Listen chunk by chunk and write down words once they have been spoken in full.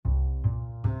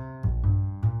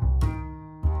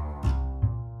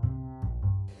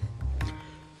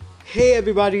Hey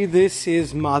everybody, this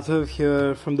is Madhav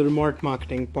here from the Remote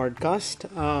Marketing Podcast.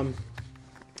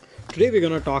 Today we're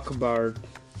going to talk about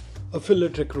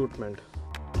affiliate recruitment.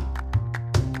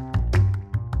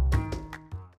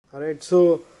 Alright,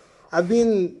 so I've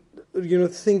been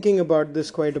thinking about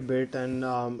this quite a bit and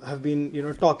have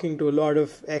been talking to a lot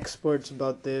of experts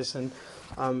about this and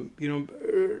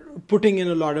putting in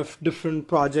a lot of different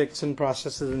projects and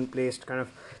processes in place to kind of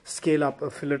scale up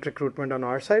affiliate recruitment on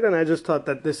our side. And I just thought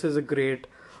that this is a great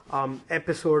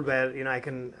episode where I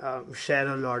can share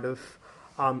a lot of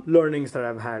learnings that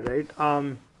I've had, right?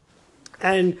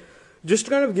 And just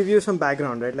to kind of give you some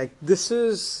background, right? Like I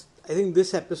think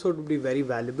this episode would be very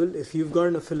valuable if you've got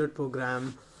an affiliate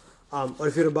program or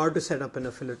if you're about to set up an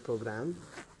affiliate program.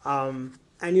 And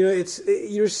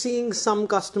you're seeing some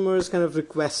customers kind of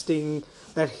requesting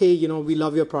that, hey, we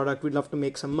love your product, we'd love to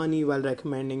make some money while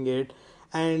recommending it.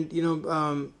 And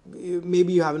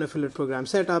maybe you have an affiliate program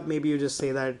set up, maybe you just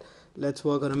say that let's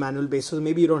work on a manual basis,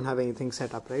 maybe you don't have anything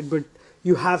set up, right? But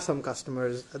you have some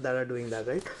customers that are doing that,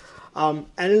 right? And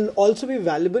it'll also be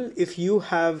valuable if you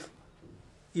have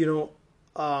a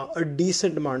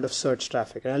decent amount of search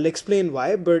traffic, and I'll explain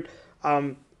why. But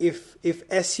if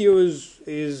SEO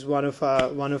is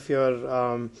one of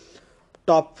your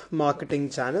top marketing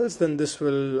channels, then this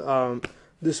will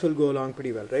go along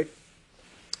pretty well, right?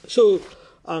 So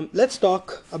let's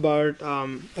talk about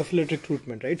affiliate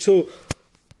recruitment, right? So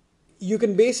you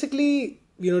can basically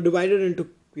divide it into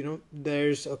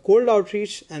there's a cold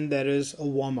outreach and there is a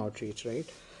warm outreach, right?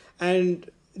 And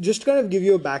just to kind of give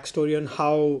you a backstory on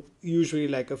how usually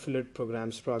like affiliate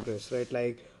programs progress, right?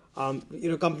 Like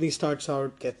company starts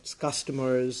out, gets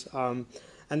customers, and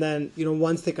then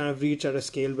once they kind of reach at a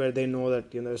scale where they know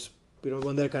that there's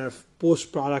when they're kind of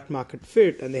post product market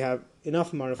fit and they have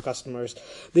enough amount of customers,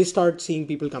 they start seeing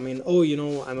people come in. Oh,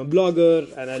 I'm a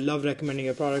blogger and I love recommending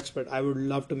your products, but I would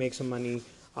love to make some money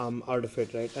out of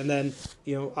it, right? And then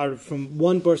from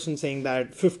one person saying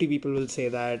that, 50 people will say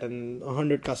that, and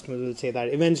 100 customers will say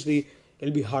that. Eventually,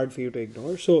 it'll be hard for you to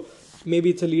ignore. So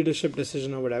maybe it's a leadership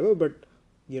decision or whatever, but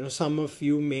some of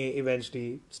you may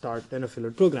eventually start an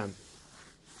affiliate program.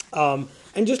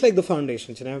 And just like the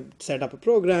foundations, set up a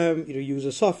program, use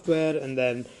a software, and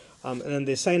then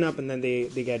they sign up and then they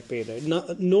get paid, right?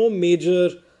 No major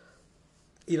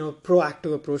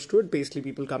proactive approach to it. Basically,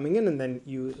 people coming in and then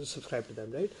you subscribe to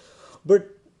them, right? But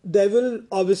there will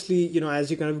obviously,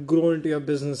 as you kind of grow into your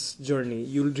business journey,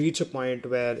 you'll reach a point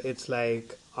where it's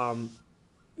like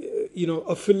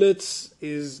affiliates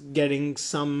is getting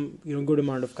some good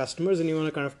amount of customers, and you want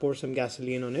to kind of pour some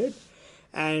gasoline on it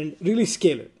and really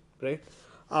scale it, right?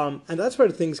 And that's where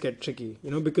things get tricky,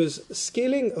 because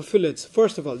scaling affiliates,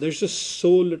 first of all, there's just so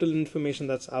little information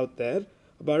that's out there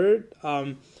about it.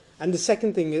 And the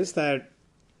second thing is that,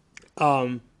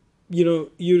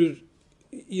 you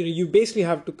basically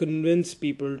have to convince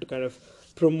people to kind of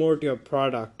promote your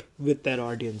product with their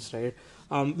audience, right?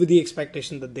 With the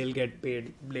expectation that they'll get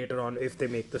paid later on if they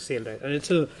make the sale, right? And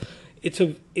it's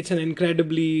an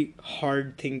incredibly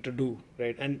hard thing to do,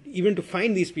 right? And even to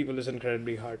find these people is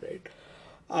incredibly hard, right?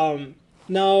 Let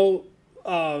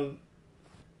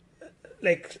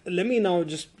me now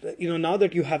just, now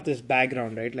that you have this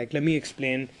background, right? Like, let me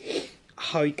explain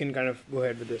how you can kind of go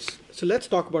ahead with this. So let's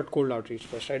talk about cold outreach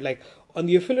first, right? Like on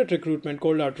the affiliate recruitment,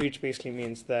 cold outreach basically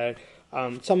means that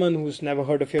someone who's never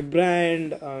heard of your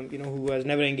brand, who has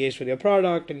never engaged with your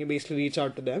product, and you basically reach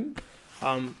out to them,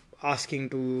 asking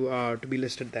to be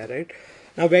listed there, right?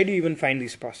 Now, where do you even find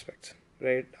these prospects,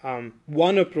 right?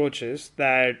 One approach is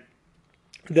that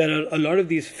there are a lot of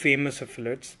these famous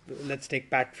affiliates. Let's take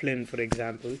Pat Flynn, for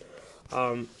example.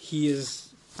 He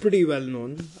is pretty well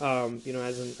known,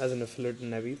 as an affiliate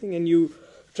and everything. And you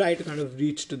try to kind of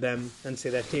reach to them and say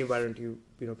that, hey, why don't you,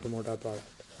 promote our product?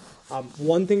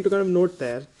 One thing to kind of note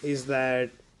there is that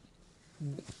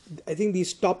I think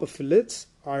these top affiliates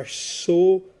are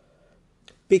so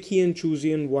picky and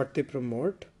choosy in what they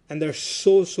promote, and they're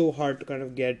so hard to kind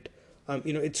of get.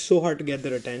 It's so hard to get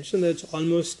their attention that it's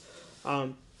almost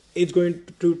it's going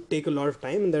to take a lot of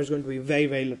time, and there's going to be very,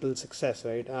 very little success,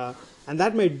 right? And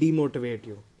that might demotivate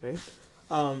you, right?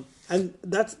 And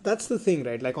that's the thing,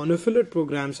 right? Like on affiliate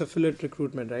programs, affiliate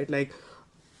recruitment, right? Like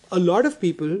a lot of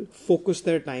people focus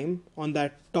their time on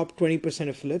that top 20%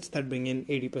 affiliates that bring in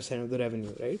 80% of the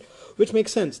revenue, right? Which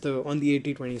makes sense on the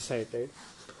 80-20 side, right?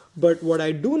 But what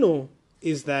I do know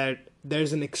is that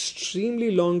there's an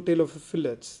extremely long tail of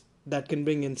affiliates that can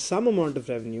bring in some amount of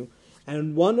revenue,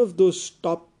 and one of those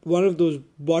bottom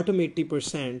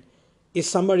 80% is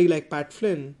somebody like Pat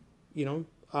Flynn,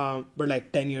 but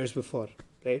like 10 years before,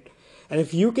 right? And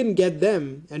if you can get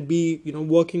them and be,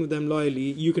 working with them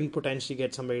loyally, you can potentially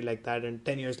get somebody like that, and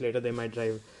 10 years later they might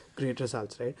drive great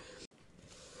results, right?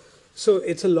 So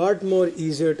it's a lot more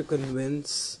easier to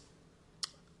convince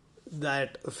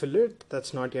that affiliate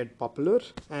that's not yet popular,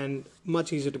 and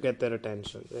much easier to get their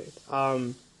attention, right?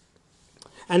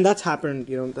 And that's happened,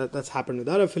 that's happened with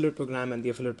our affiliate program and the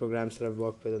affiliate programs that I've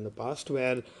worked with in the past,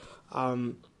 where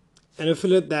an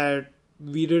affiliate that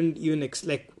we didn't even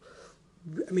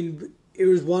it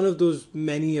was one of those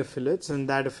many affiliates, and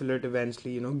that affiliate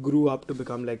eventually, grew up to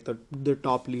become like the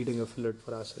top leading affiliate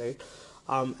for us, right?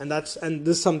 And this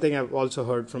is something I've also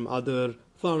heard from other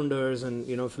founders and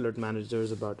affiliate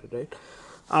managers about it, right?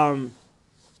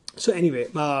 So anyway,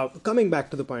 coming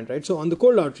back to the point, right? So on the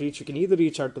cold outreach, you can either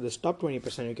reach out to this top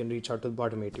 20%, you can reach out to the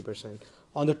bottom 80%.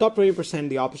 On the top 20%,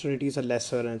 the opportunities are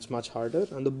lesser and it's much harder.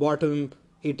 On the bottom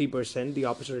 80%, the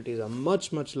opportunities are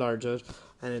much, much larger,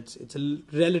 and it's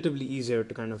relatively easier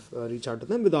to kind of reach out to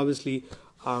them, with obviously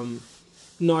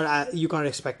you can't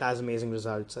expect as amazing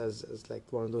results as like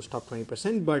one of those top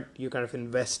 20%, but you're kind of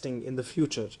investing in the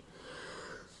future.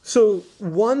 So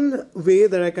one way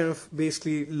that I kind of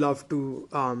basically love to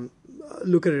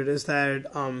look at it is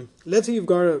that let's say you've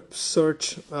got a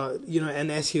search, an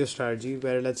SEO strategy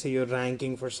where, let's say, you're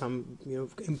ranking for some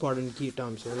important key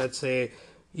terms. Let's say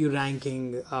you're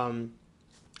ranking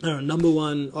number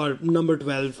 1 or number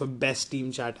 12 for best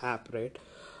team chat app, right?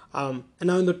 And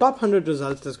now in the top 100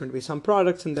 results, there's going to be some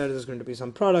products in there. There's going to be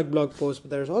some product blog posts,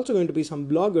 but there's also going to be some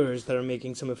bloggers that are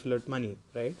making some affiliate money,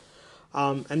 right?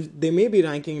 And they may be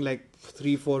ranking like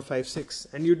 3, 4, 5, 6,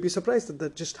 and you'd be surprised at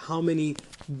that just how many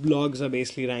blogs are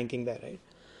basically ranking there, right?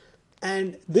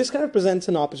 And this kind of presents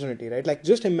an opportunity, right? Like,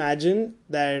 just imagine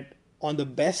that on the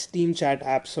best team chat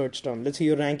app search term, let's say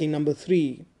you're ranking number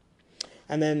 3,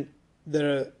 and then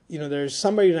there's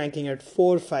somebody ranking at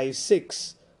 4, 5,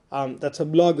 6. That's a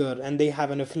blogger, and they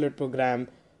have an affiliate program,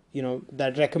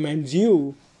 that recommends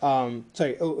you. An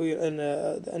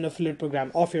affiliate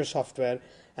program of your software,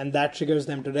 and that triggers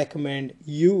them to recommend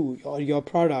you or your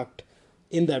product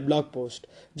in that blog post.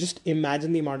 Just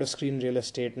imagine the amount of screen real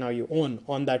estate now you own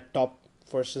on that top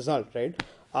first result, right?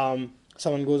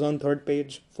 Someone goes on third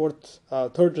page,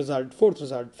 third result, fourth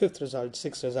result, fifth result,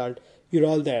 sixth result, you're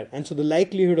all there. And so the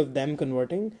likelihood of them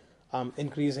converting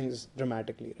increasing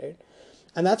dramatically, right?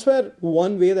 And that's where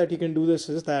one way that you can do this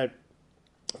is that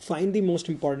find the most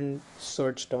important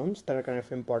search terms that are kind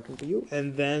of important to you,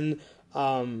 and then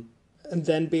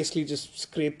basically just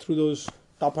scrape through those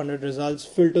top 100 results,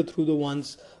 filter through the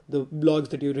blogs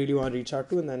that you really want to reach out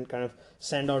to, and then kind of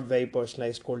send out very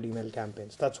personalized cold email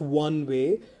campaigns. That's one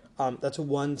way. That's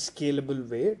one scalable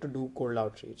way to do cold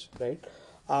outreach, right?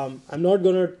 I'm not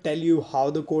going to tell you how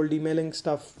the cold emailing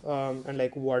stuff and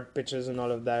like what pitches and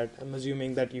all of that. I'm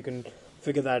assuming that you can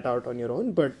figure that out on your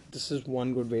own, but this is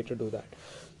one good way to do that.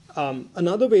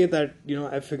 Another way that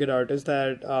I've figured out is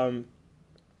that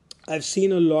I've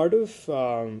seen a lot of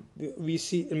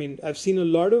I've seen a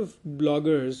lot of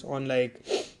bloggers on like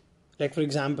for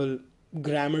example,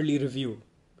 Grammarly review,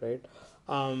 right?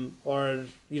 Or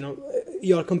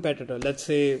your competitor, let's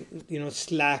say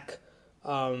Slack,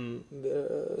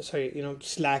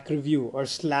 Slack review, or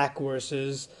Slack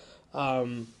versus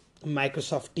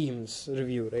Microsoft Teams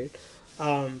review, right?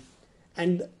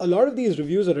 And a lot of these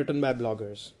reviews are written by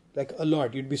bloggers, like a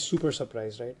lot. You'd be super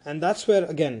surprised, right? And that's where,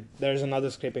 again, there's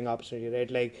another scraping opportunity, right?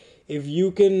 Like, if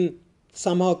you can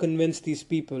somehow convince these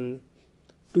people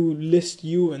to list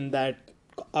you in that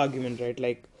argument, right?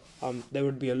 Like, there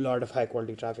would be a lot of high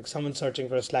quality traffic. Someone searching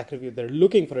for a Slack review, they're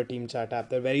looking for a team chat app.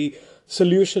 They're very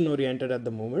solution oriented at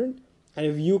the moment. And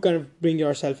if you kind of bring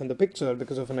yourself in the picture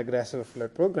because of an aggressive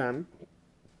affiliate program,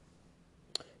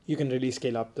 you can really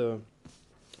scale up the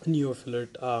new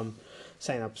affiliate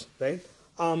signups, right?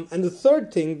 And the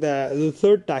third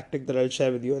tactic that I'll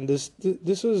share with you, and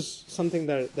this was something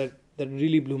that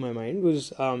really blew my mind,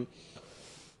 was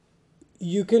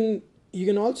you can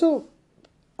also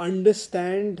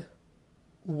understand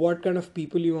what kind of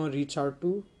people you want to reach out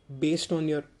to based on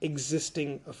your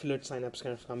existing affiliate signups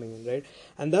kind of coming in, right?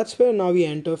 And that's where now we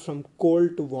enter from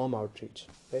cold to warm outreach,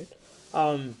 right?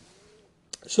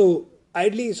 So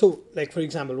like, for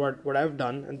example, what I've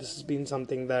done, and this has been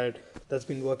something that's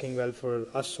been working well for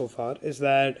us so far, is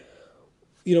that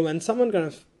when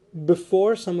someone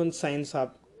before someone signs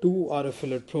up to our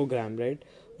affiliate program, right,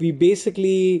 we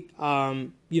basically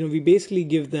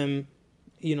give them,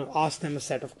 ask them a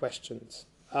set of questions,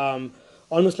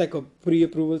 almost like a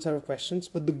pre-approval set of questions.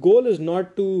 But the goal is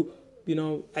not to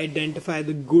identify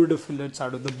the good affiliates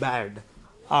out of the bad.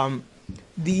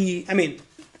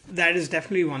 That is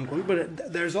definitely one goal,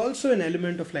 but there's also an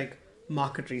element of like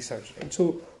market research, right?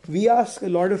 So we ask a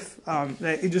lot of,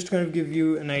 just to kind of give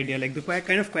you an idea, like the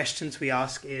kind of questions we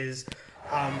ask is,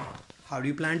 how do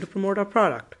you plan to promote our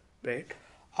product, right?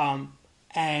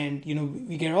 And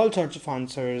we get all sorts of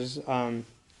answers.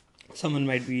 Someone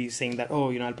might be saying that,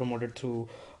 oh, I'll promote it through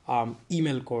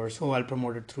email course. Oh, I'll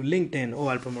promote it through LinkedIn. Oh,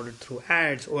 I'll promote it through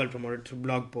ads. Oh, I'll promote it through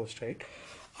blog post, right?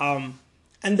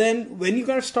 And then when you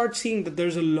kind of start seeing that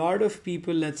there's a lot of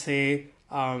people, let's say,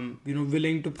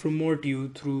 willing to promote you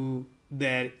through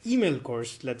their email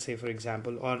course, let's say, for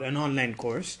example, or an online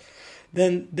course,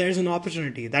 then there's an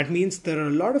opportunity. That means there are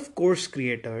a lot of course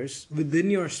creators within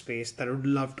your space that would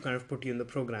love to kind of put you in the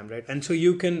program, right? And so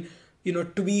you can,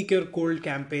 tweak your cold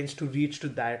campaigns to reach to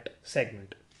that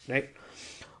segment, right?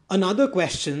 Another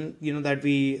question,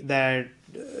 that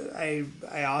I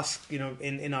ask,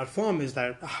 in our form is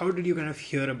that how did you kind of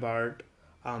hear about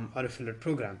our affiliate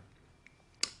program?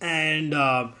 And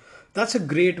that's a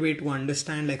great way to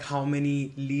understand like how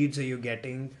many leads are you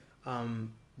getting,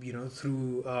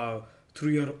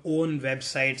 through your own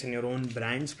websites and your own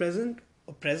brand's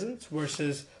presence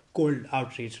versus cold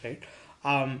outreach, right?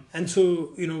 And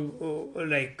so,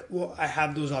 I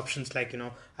have those options like,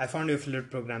 I found your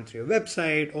affiliate program through your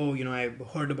website. Oh, I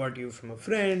heard about you from a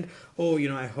friend. Oh,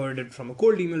 I heard it from a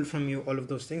cold email from you, all of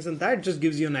those things. And that just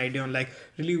gives you an idea on like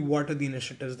really what are the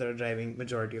initiatives that are driving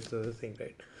majority of the thing,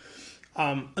 right?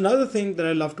 Another thing that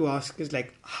I love to ask is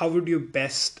like, how would you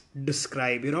best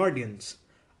describe your audience?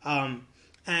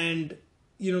 And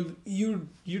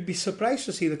you'd be surprised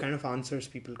to see the kind of answers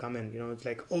people come in. It's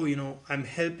like, oh, I'm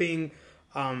helping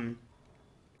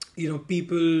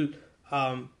people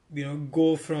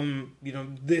go from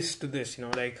this to this.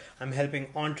 Like I'm helping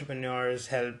entrepreneurs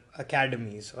help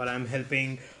academies, or I'm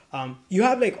helping you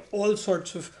have like all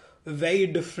sorts of very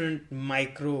different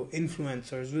micro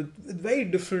influencers with very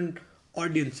different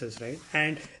audiences, right?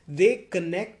 And they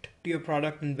connect to your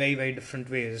product in very, very different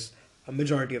ways a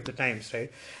majority of the times, right?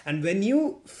 And when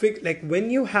you when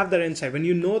you have that insight, when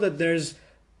you know that there's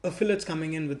affiliates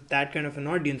coming in with that kind of an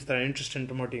audience that are interested in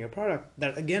promoting your product,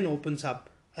 that again opens up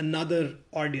another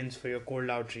audience for your cold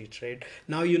outreach, right?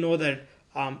 Now you know that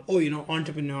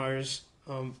entrepreneurs,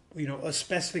 a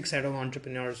specific set of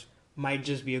entrepreneurs might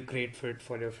just be a great fit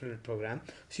for your affiliate program.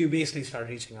 So you basically start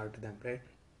reaching out to them, right?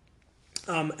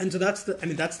 And so that's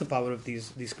the power of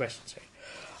these questions, right?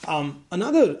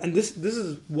 This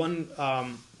is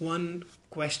one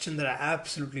question that I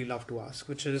absolutely love to ask,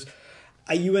 which is,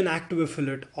 are you an active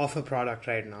affiliate of a product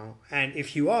right now? And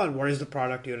if you are, what is the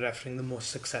product you're referring the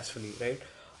most successfully, right?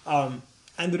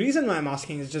 And the reason why I'm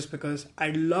asking is just because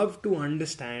I'd love to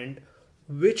understand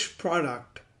which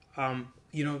product, the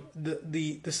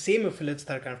same affiliates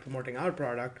that are kind of promoting our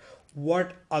product,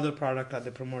 what other product are they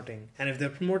promoting? And if they're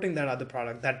promoting that other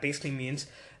product, that basically means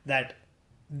that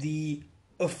the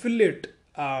affiliates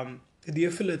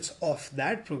of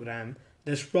that program,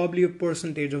 there's probably a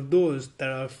percentage of those that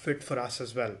are fit for us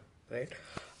as well, right?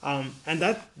 And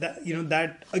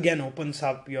that again opens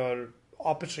up your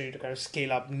opportunity to kind of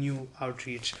scale up new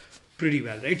outreach pretty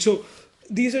well, right? So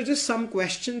these are just some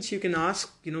questions you can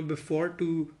ask, before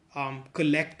to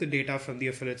collect the data from the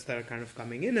affiliates that are kind of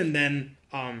coming in, and then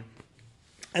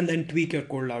tweak your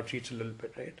cold outreach a little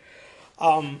bit, right?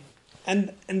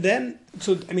 And then,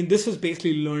 so this is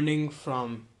basically learning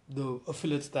from the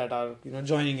affiliates that are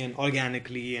joining in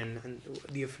organically and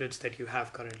the affiliates that you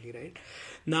have currently, right?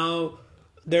 Now,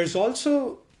 there's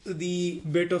also the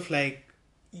bit of like,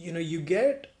 you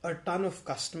get a ton of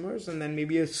customers and then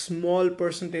maybe a small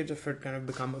percentage of it kind of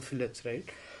become affiliates, right?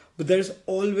 But there's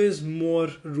always more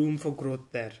room for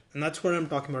growth there. And that's what I'm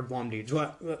talking about warm leads.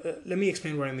 Let me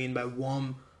explain what I mean by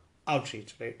warm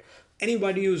outreach, right?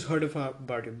 Anybody who's heard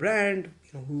about your brand,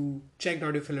 who checked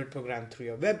out your affiliate program through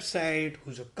your website,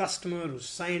 who's a customer, who's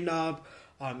signed up,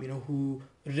 who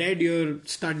read your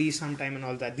study sometime and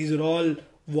all that. These are all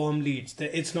warm leads.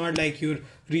 It's not like you're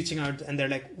reaching out and they're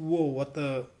like, whoa, what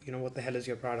the hell is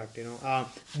your product?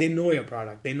 They know your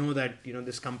product. They know that,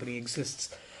 this company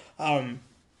exists. And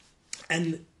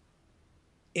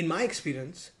in my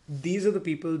experience, these are the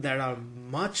people that are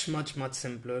much, much, much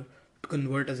simpler to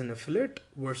convert as an affiliate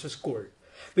versus cold.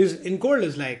 Because in cold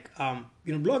is like,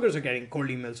 bloggers are getting cold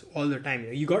emails all the time.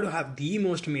 You got to have the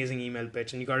most amazing email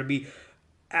pitch, and you got to be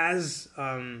as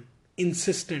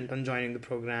insistent on joining the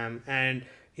program. And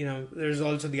there's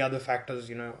also the other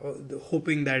factors,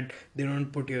 hoping that they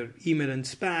don't put your email in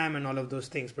spam and all of those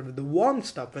things. But with the warm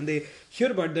stuff, when they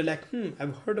hear about it, they're like,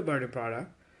 I've heard about your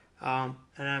product, and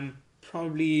I'm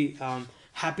probably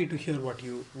happy to hear what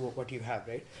you have,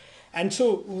 right? And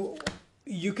so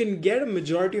you can get a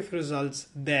majority of results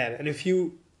there. And if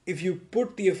you if you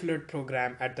put the affiliate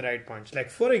program at the right points. Like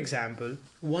for example,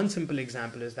 one simple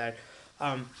example is that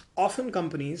often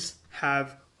companies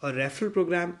have a referral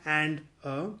program and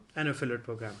an affiliate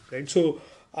program, right? So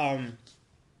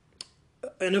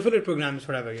an affiliate program is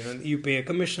whatever, you pay a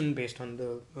commission based on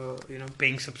the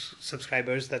paying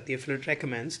subscribers that the affiliate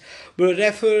recommends. But a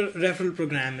referral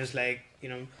program is like,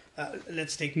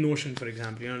 let's take Notion for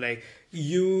example. Like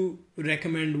you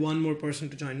recommend one more person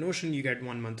to join Notion, you get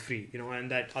 1 month free, and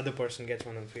that other person gets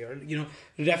 1 month free, or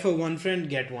refer one friend,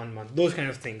 get 1 month, those kind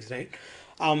of things, right?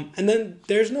 And then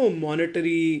there's no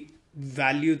monetary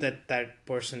value that that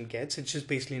person gets. It's just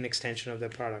basically an extension of their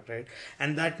product, right?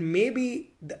 And that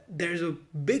maybe there's a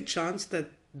big chance that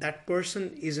that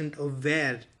person isn't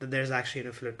aware that there's actually an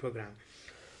affiliate program.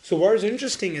 So what's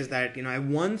interesting is that I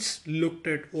once looked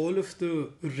at all of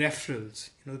the referrals,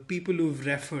 people who've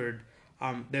referred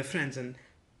their friends, and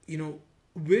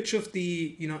which of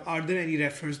the are there any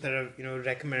referrals that have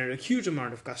recommended a huge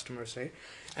amount of customers, right?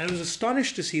 And I was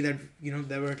astonished to see that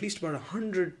there were at least about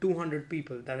 100-200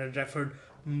 people that had referred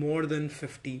more than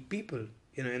 50 people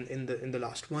in the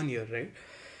last 1 year, right?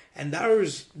 And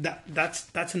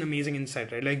that's an amazing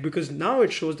insight, right? Like, because now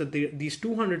it shows that these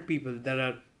 200 people that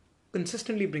are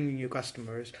consistently bringing you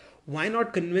customers, why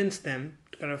not convince them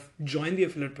to kind of join the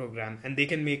affiliate program, and they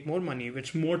can make more money,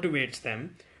 which motivates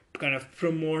them to kind of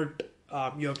promote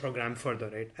your program further,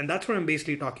 right? And that's what I'm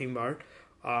basically talking about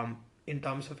in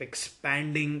terms of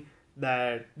expanding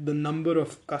the number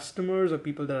of customers or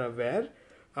people that are aware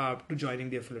to joining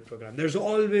the affiliate program. There's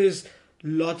always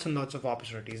lots and lots of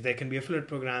opportunities. There can be affiliate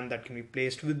program that can be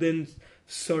placed within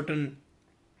certain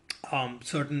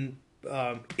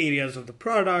areas of the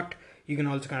product. You can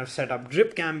also kind of set up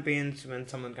drip campaigns when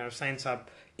someone kind of signs up,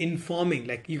 informing,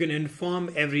 like you can inform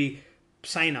every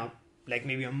sign up, like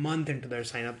maybe a month into their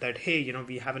sign up, that hey,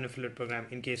 we have an affiliate program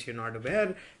in case you're not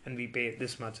aware, and we pay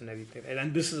this much and everything.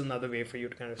 And this is another way for you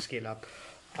to kind of scale up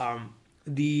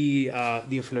the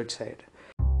affiliate side.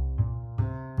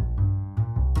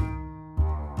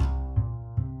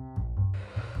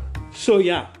 So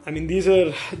yeah, I mean, these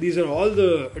are all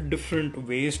the different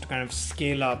ways to kind of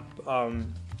scale up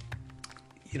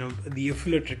the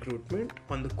affiliate recruitment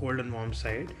on the cold and warm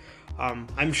side.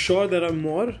 I'm sure there are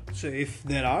more. So if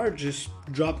there are, just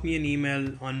drop me an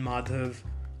email on Madhav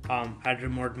at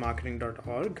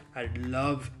remotemarketing.org. I'd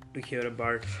love to hear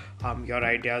about your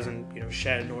ideas and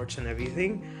share notes and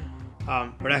everything.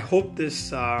 But I hope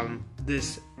this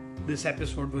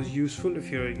episode was useful if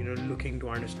you're looking to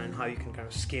understand how you can kind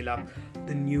of scale up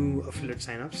the new affiliate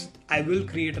signups. I will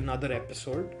create another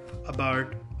episode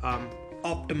about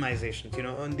optimizations.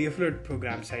 On the affiliate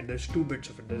program side, there's two bits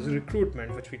of it. There's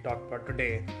recruitment, which we talked about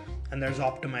today, and there's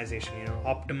optimization.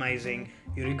 Optimizing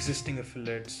your existing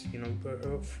affiliates.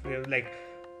 Like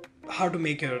how to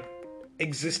make your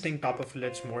existing top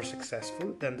affiliates more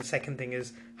successful. Then the second thing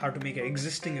is how to make your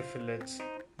existing affiliates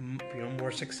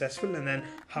more successful, and then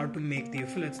how to make the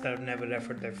affiliates that have never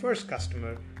referred their first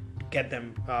customer, get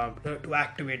them to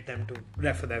activate them to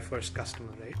refer their first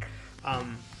customer, right?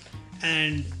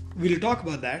 And we'll talk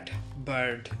about that,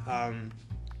 but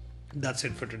that's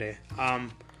it for today.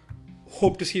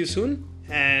 Hope to see you soon,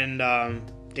 and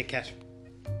take care.